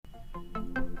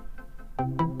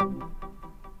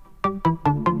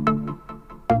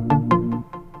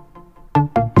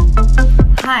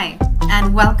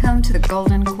and welcome to the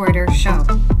Golden Quarter Show.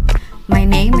 My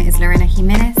name is Lorena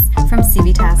Jimenez from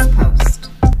Civitas Post.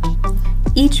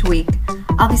 Each week,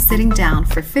 I'll be sitting down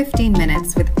for 15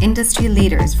 minutes with industry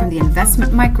leaders from the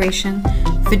investment migration,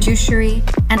 fiduciary,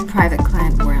 and private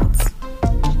client worlds.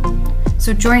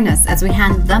 So join us as we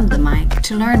hand them the mic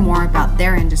to learn more about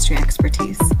their industry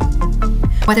expertise.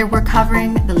 Whether we're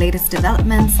covering the latest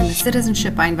developments in the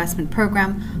Citizenship by Investment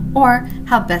program or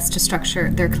how best to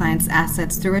structure their clients'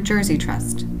 assets through a Jersey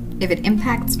trust. If it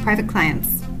impacts private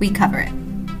clients, we cover it.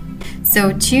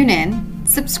 So tune in,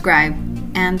 subscribe,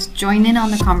 and join in on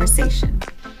the conversation.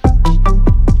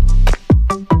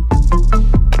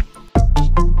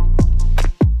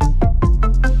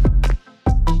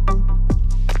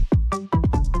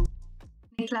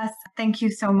 Niklas, thank you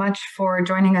so much for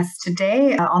joining us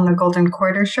today on the Golden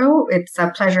Quarter Show. It's a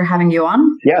pleasure having you on.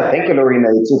 Yeah, thank you, Lorena.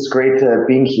 It's great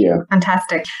being here.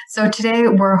 Fantastic. So today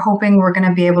we're hoping we're going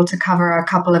to be able to cover a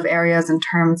couple of areas in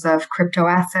terms of crypto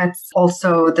assets,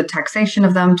 also the taxation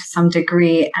of them to some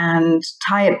degree, and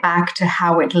tie it back to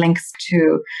how it links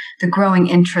to the growing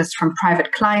interest from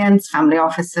private clients, family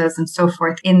offices, and so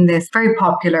forth in this very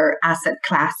popular asset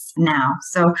class now.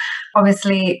 So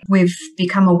obviously we've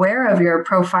become aware of your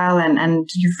profile and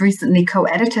you've recently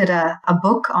co-edited a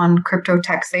book on crypto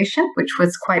taxation, which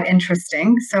was quite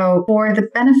interesting. So for the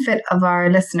benefit of our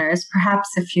listeners, perhaps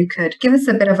if you could give us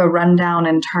a bit of a rundown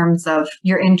in terms of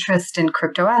your interest in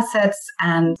crypto assets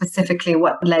and specifically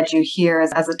what led you here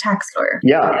as a tax lawyer.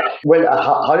 Yeah, well,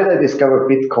 how did I discover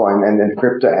Bitcoin and then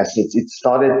crypto assets? It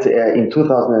started in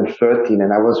 2013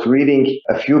 and I was reading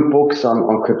a few books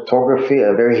on cryptography,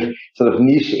 a very sort of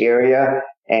niche area.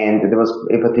 And there was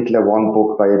in particular one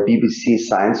book by a BBC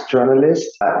science journalist.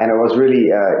 And I was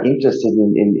really interested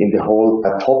in the whole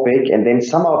topic. And then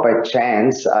somehow by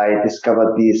chance, I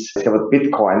discovered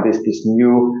Bitcoin, this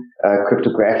new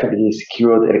cryptographically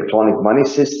secured electronic money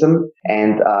system.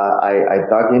 And I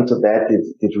dug into that,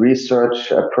 did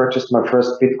research, purchased my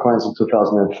first Bitcoins in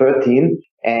 2013.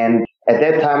 And at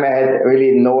that time, I had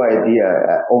really no idea.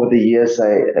 Over the years,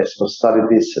 I sort of studied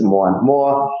this more and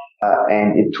more.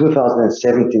 And in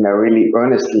 2017, I really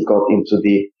earnestly got into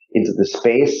the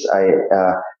space. I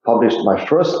published my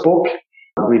first book,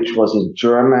 which was in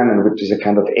German and which is a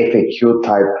kind of FAQ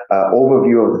type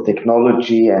overview of the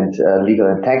technology and legal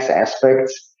and tax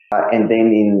aspects. And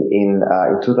then in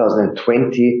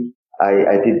 2020,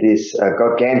 I did this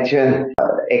gargantuan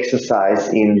exercise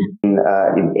in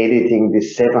editing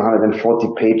this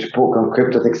 740-page book on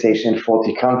crypto taxation in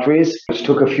 40 countries, which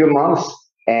took a few months.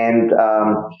 And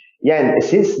and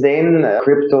since then,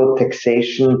 crypto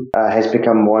taxation has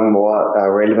become more and more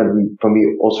relevant for me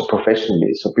also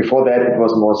professionally. So before that, it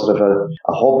was more sort of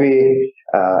a hobby,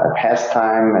 a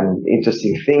pastime, an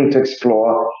interesting thing to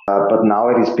explore. But now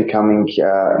it is becoming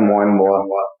more and more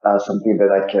something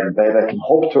that I can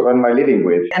hope to earn my living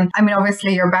with. And I mean,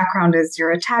 obviously, your background is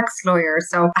you're a tax lawyer.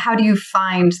 So how do you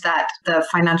find that the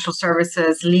financial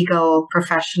services, legal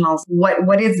professionals,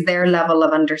 what is their level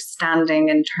of understanding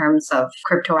in terms of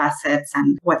crypto assets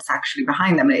and what's actually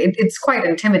behind them? It's quite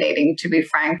intimidating, to be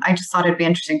frank. I just thought it'd be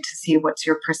interesting to see what's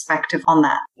your perspective on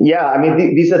that. Yeah, I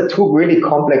mean, these are two really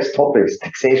complex topics,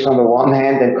 taxation on the one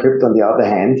hand and crypto on the other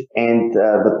hand. And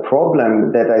the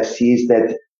problem that I see is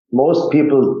that most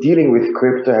people dealing with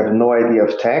crypto have no idea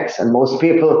of tax, and most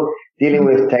people dealing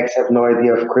with tax have no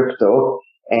idea of crypto.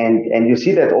 And you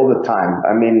see that all the time.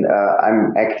 I mean,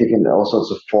 I'm active in all sorts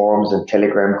of forums and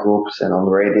Telegram groups and on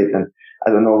Reddit and I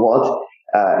don't know what.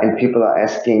 And people are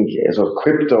asking, so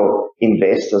crypto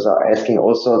investors are asking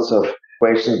all sorts of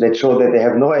questions that show that they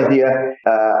have no idea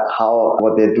how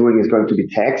what they're doing is going to be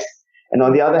taxed. And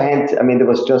on the other hand, I mean, there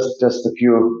was just a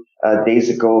few days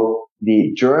ago,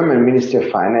 the German Ministry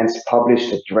of Finance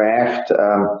published a draft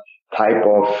type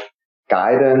of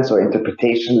guidance or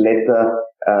interpretation letter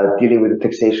dealing with the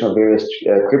taxation of various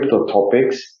crypto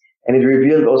topics. And it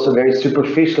revealed also very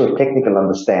superficial technical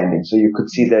understanding. So you could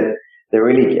see that they're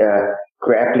really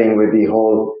grappling with the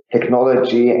whole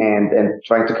technology and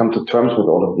trying to come to terms with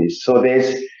all of this. So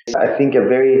there's, I think, a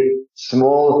very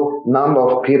small number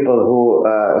of people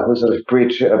who sort of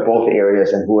bridge both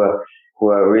areas and who are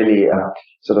really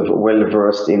sort of well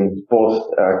versed in both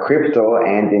crypto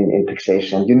and in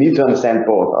taxation. You need to understand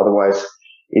both, otherwise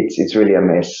it's really a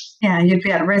mess. Yeah, you'd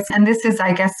be at risk. And this is,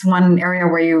 I guess, one area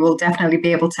where you will definitely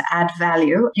be able to add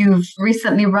value. You've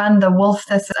recently run the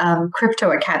Theiss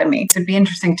Crypto Academy. So it'd be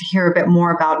interesting to hear a bit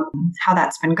more about how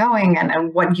that's been going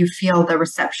and what you feel the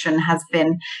reception has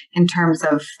been in terms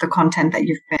of the content that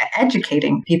you've been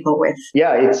educating people with.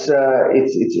 Yeah, it's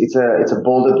a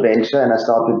bold adventure, and I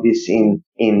started this in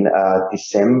in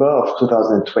December of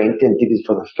 2020 and did it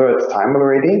for the third time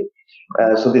already.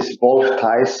 So this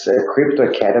Theiss Crypto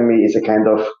Academy is a kind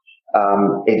of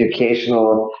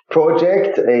educational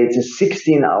project. It's a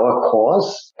 16-hour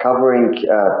course covering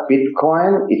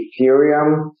Bitcoin,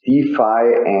 Ethereum, DeFi,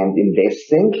 and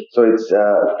investing. So it's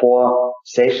 4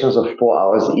 sessions of 4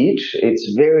 hours each.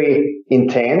 It's very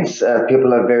intense.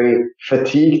 People are very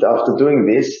fatigued after doing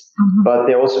this, but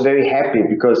they're also very happy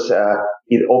because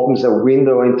it opens a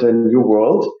window into a new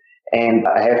world. And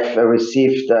I have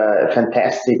received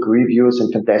fantastic reviews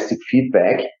and fantastic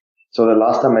feedback. So the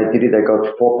last time I did it, I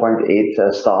got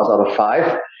 4.8 stars out of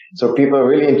 5. So people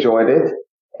really enjoyed it.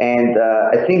 And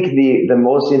I think the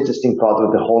most interesting part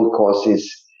of the whole course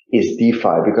is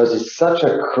DeFi, because it's such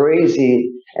a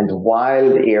crazy and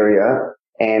wild area.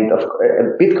 And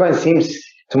Bitcoin seems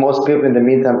to most people in the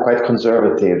meantime quite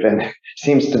conservative and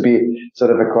seems to be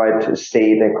sort of a quite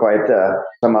staid and quite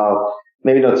somehow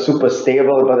maybe not super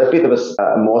stable, but a bit of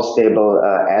a more stable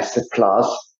asset class.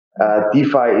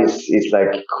 DeFi is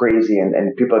like crazy,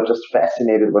 and people are just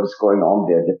fascinated what is going on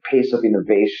there, the pace of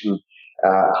innovation,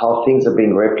 how things are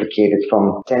being replicated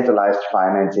from centralized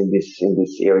finance in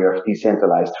this area of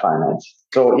decentralized finance.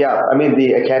 So yeah, I mean,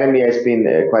 the academy has been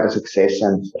quite a success,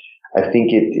 and I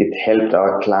think it helped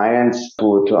our clients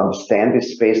to understand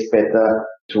this space better,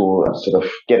 to sort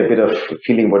of get a bit of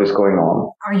feeling what is going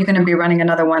on. Are you going to be running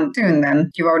another one soon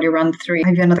then? You've already run 3.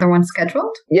 Have you another one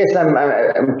scheduled? Yes, I'm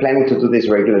planning to do this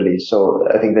regularly. So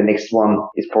I think the next one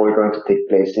is probably going to take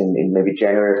place in maybe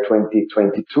January of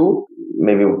 2022,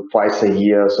 maybe twice a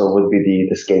year. So would be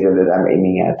the schedule that I'm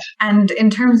aiming at. And in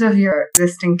terms of your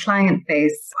existing client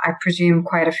base, I presume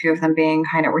quite a few of them being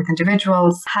high net worth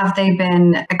individuals, have they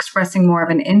been expressing more of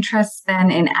an interest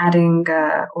then in adding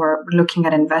or looking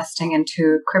at investing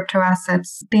into crypto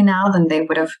assets now than they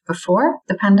would have before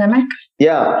the pandemic?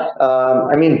 Yeah,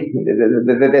 I mean,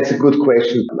 that's a good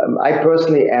question. I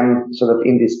personally am sort of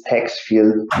in this tax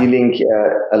field, dealing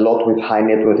a lot with high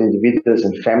net worth individuals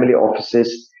and family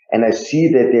offices. And I see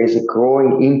that there's a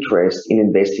growing interest in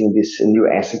investing in this new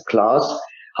asset class.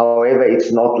 However,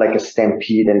 it's not like a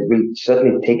stampede, and it will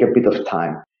certainly take a bit of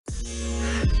time.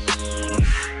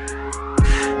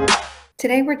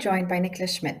 Today, we're joined by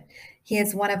Niklas Schmidt. He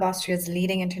is one of Austria's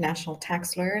leading international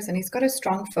tax lawyers, and he's got a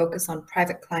strong focus on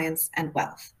private clients and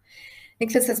wealth.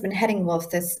 Niklas has been heading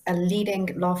Wolfthis, a leading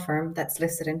law firm that's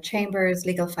listed in Chambers,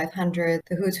 Legal 500,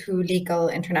 the Who's Who Legal,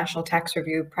 International Tax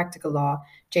Review, Practical Law,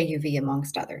 JUV,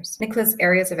 amongst others. Niklas'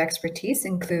 areas of expertise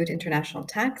include international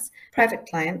tax, private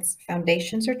clients,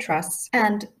 foundations or trusts,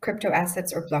 and crypto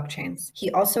assets or blockchains.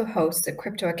 He also hosts a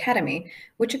crypto academy,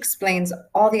 which explains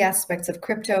all the aspects of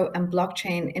crypto and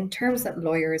blockchain in terms that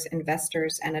lawyers,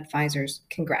 investors, and advisors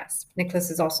can grasp. Niklas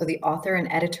is also the author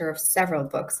and editor of several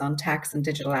books on tax and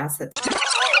digital assets.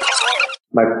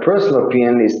 My personal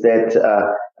opinion is that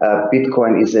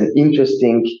Bitcoin is an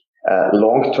interesting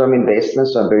long-term investment,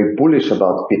 so I'm very bullish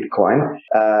about Bitcoin.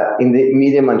 In the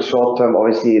medium and short term,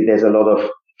 obviously, there's a lot of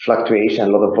fluctuation,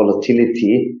 a lot of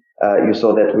volatility. You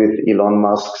saw that with Elon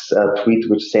Musk's tweet,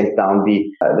 which sent down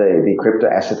the crypto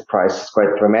asset prices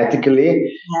quite dramatically.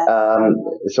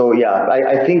 So yeah,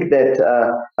 I think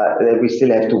that we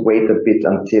still have to wait a bit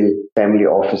until family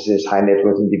offices, high net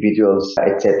worth individuals,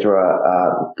 etc.,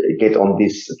 get on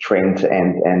this trend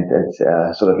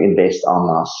and sort of invest en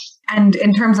masse. And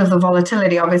in terms of the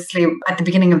volatility, obviously, at the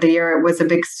beginning of the year, it was a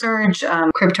big surge.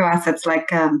 Crypto assets like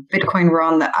Bitcoin were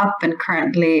on the up, and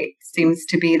currently seems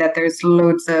to be that there's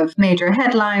loads of major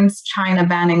headlines, China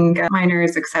banning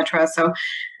miners, etc. So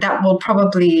that will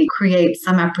probably create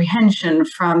some apprehension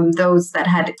from those that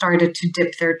had started to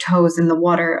dip their toes in the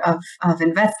water of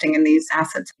investing in these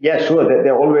assets. Yeah, sure.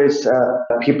 There are always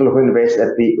people who invest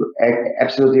at the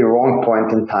absolutely wrong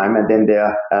point in time, and then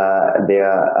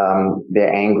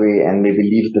they're angry and maybe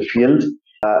leave the field.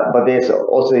 But there's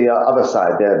also the other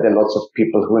side. There are lots of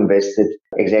people who invested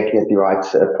exactly at the right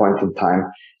point in time.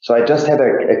 So I just had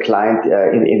a client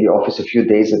in the office a few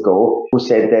days ago who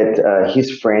said that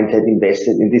his friend had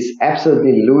invested in this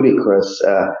absolutely ludicrous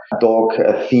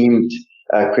dog-themed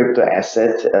crypto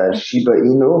asset, Shiba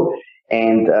Inu.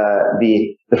 And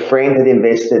the friend had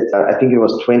invested, I think it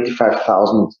was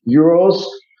 25,000 euros,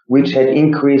 which had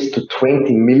increased to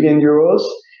 20 million euros.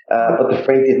 But the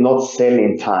friend did not sell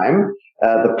in time.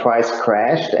 The price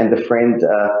crashed, and the friend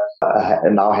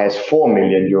now has 4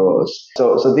 million euros.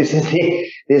 So this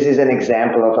is an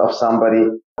example of somebody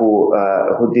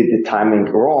who did the timing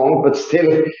wrong, but still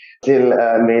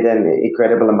made an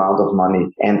incredible amount of money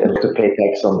and to pay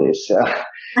tax on this.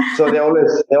 So there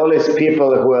are always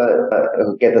people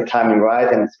who get the timing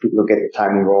right, and people who get the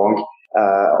timing wrong.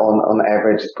 on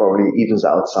average, it probably evens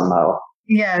out somehow.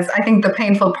 Yes, I think the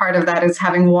painful part of that is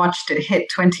having watched it hit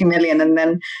 20 million and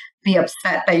then be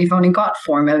upset that you've only got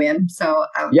 4 million. So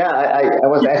yeah, I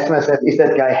was asking myself, is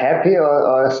that guy happy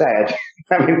or sad?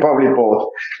 I mean, probably both.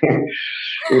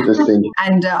 Interesting.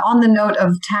 And on the note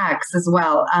of tax as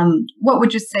well, what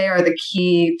would you say are the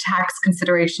key tax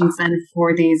considerations then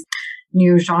for these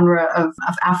new genre of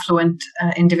affluent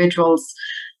individuals?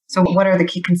 So what are the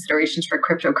key considerations for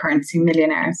cryptocurrency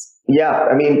millionaires? Yeah,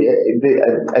 I mean,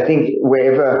 I think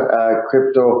wherever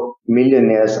crypto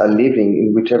millionaires are living,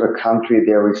 in whichever country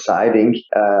they're residing,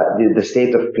 the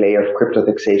state of play of crypto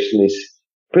taxation is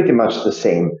pretty much the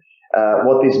same.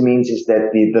 What this means is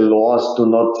that the laws do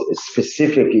not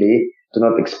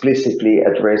explicitly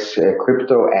address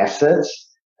crypto assets.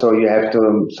 So you have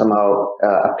to somehow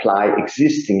apply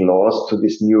existing laws to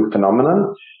this new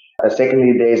phenomenon.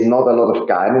 Secondly, there is not a lot of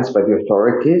guidance by the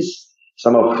authorities.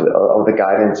 Some of the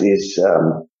guidance is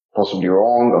possibly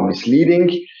wrong or misleading.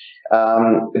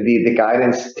 The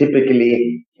guidance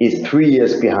typically is 3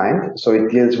 years behind. So it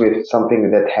deals with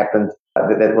something that happened,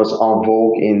 that was en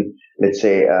vogue in, let's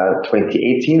say,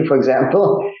 2018, for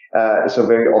example. So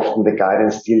very often the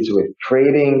guidance deals with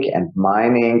trading and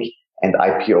mining and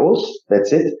IPOs.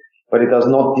 That's it. But it does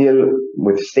not deal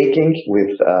with staking,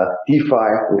 with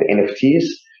DeFi, with NFTs.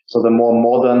 So the more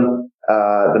modern,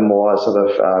 the more sort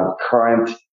of current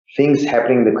things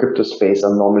happening in the crypto space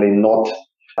are normally not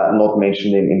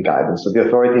mentioned in guidance. So the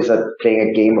authorities are playing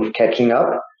a game of catching up,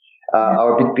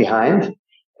 are a bit behind.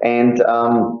 And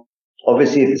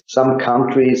obviously some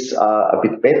countries are a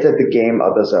bit better at the game,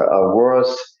 others are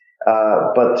worse.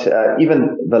 But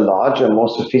even the larger, more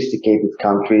sophisticated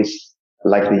countries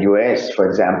like the US, for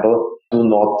example, do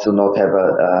not have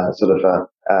a sort of a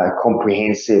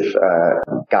comprehensive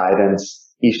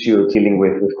guidance issue dealing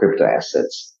with crypto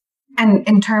assets. And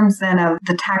in terms then of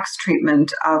the tax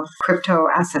treatment of crypto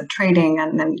asset trading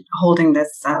and then holding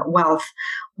this wealth,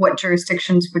 what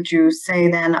jurisdictions would you say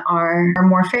then are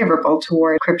more favorable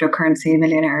toward cryptocurrency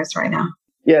millionaires right now?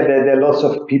 Yeah, there are lots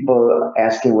of people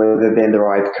asking whether they're in the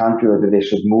right country, whether they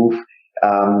should move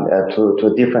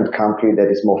to a different country that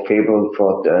is more favorable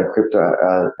for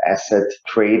crypto asset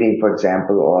trading, for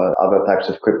example, or other types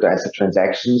of crypto asset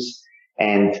transactions.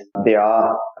 And there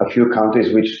are a few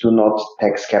countries which do not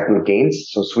tax capital gains.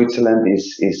 So Switzerland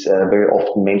is very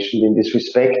often mentioned in this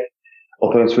respect.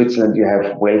 Although in Switzerland you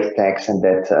have wealth tax, and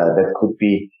that could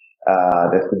be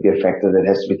a factor that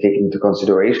has to be taken into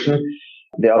consideration.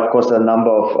 There are, of course, a number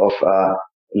of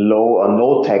low or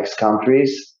no tax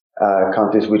countries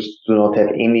which do not have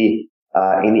any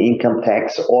income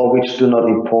tax, or which do not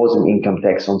impose an income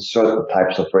tax on certain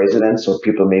types of residents. So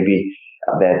people maybe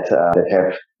that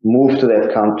have moved to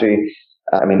that country.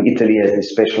 I mean, Italy has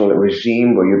this special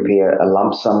regime where you pay a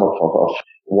lump sum of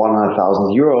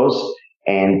 100,000 euros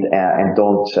and are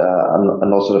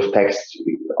not sort of taxed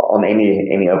on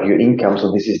any of your income.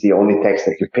 So this is the only tax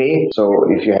that you pay. So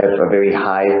if you have a very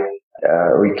high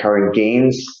recurring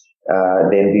gains,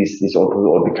 then this all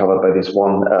will be covered by this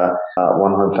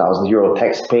 100,000 euro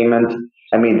tax payment.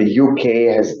 I mean, the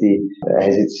UK has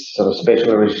its sort of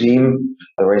special regime,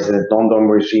 the resident non-dom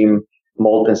regime.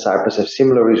 Malta and Cyprus have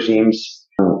similar regimes.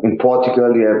 In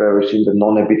Portugal, you have a regime, the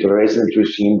non-habitual resident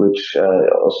regime, which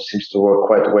also seems to work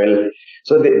quite well.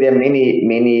 So there are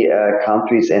many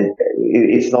countries, and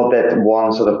it's not that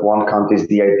one country is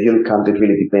the ideal country. It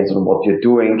really depends on what you're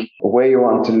doing, where you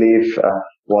want to live,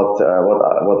 what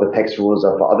the tax rules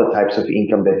are for other types of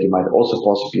income that you might also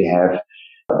possibly have,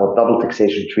 what double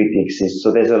taxation treaty exists. So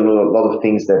there's a lot of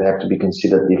things that have to be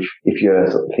considered if you're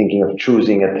thinking of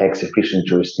choosing a tax efficient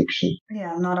jurisdiction.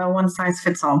 Yeah, not a one size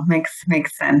fits all. Makes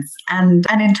sense. And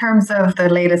in terms of the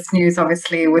latest news,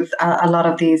 obviously, with a lot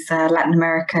of these Latin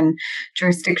American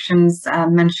jurisdictions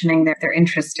mentioning their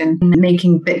interest in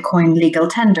making Bitcoin legal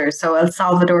tender. So El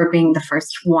Salvador being the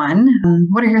first one.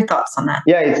 What are your thoughts on that?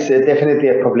 Yeah, it's definitely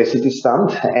a publicity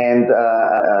stunt, and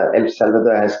El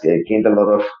Salvador has gained a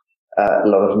lot of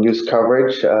news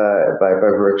coverage by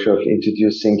virtue of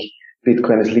introducing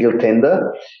Bitcoin as legal tender.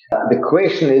 The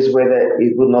question is whether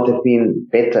it would not have been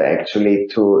better actually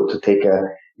to take a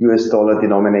US dollar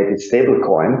denominated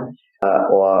stablecoin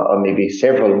or maybe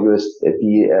several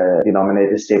USD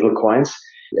denominated stablecoins.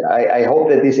 I hope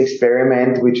that this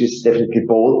experiment, which is definitely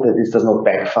bold, that this does not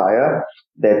backfire,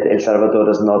 that El Salvador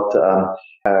does not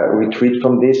retreat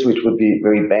from this, which would be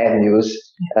very bad news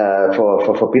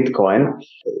for Bitcoin.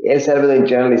 El Salvador in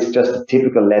general is just a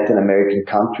typical Latin American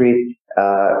country.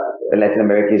 Latin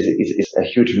America is a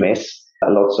huge mess.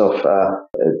 lots of,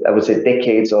 I would say,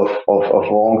 decades of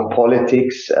wrong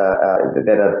politics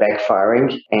that are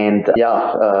backfiring. And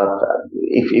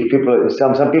if people,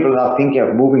 some people are thinking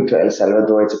of moving to El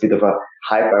Salvador, it's a bit of a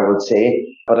hype, I would say,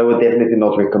 but I would definitely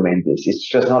not recommend this. It's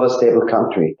just not a stable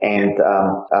country. And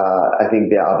I think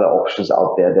there are other options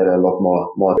out there that are a lot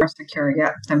more secure.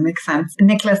 Yeah, that makes sense.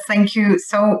 Niklas, thank you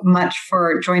so much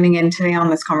for joining in today on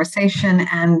this conversation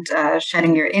and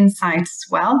shedding your insights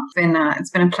as well.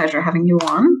 It's been a pleasure having you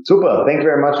on. Super. Thank you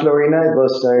very much, Lorena. It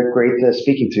was great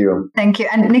speaking to you. Thank you.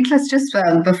 And Niklas, just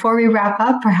before we wrap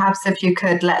up, perhaps if you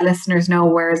could let listeners know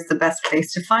where is the best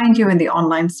place to find you in the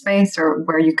online space or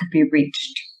where you could be reached.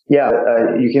 Yeah,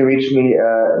 you can reach me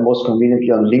most conveniently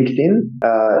on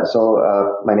LinkedIn. So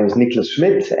my name is Niklas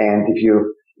Schmidt, and if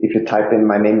you type in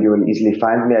my name, you will easily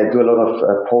find me. I do a lot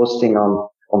of posting on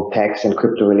tax and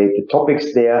crypto related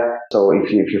topics there. So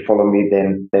if you follow me,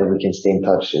 then we can stay in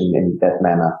touch in that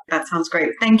manner. That sounds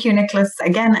great. Thank you, Niklas,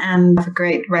 again, and have a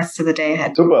great rest of the day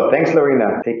ahead. Super. Thanks,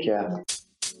 Lorena. Take care.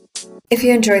 If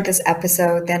you enjoyed this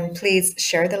episode, then please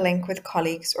share the link with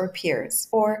colleagues or peers,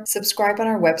 or subscribe on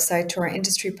our website to our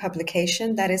industry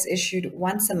publication that is issued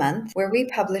once a month, where we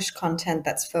publish content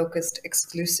that's focused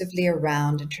exclusively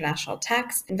around international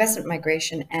tax, investment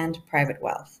migration, and private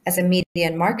wealth. As a media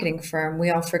and marketing firm,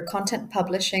 we offer content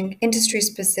publishing,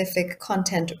 industry-specific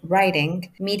content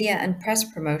writing, media and press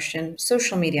promotion,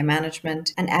 social media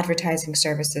management, and advertising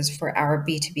services for our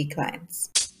B2B clients.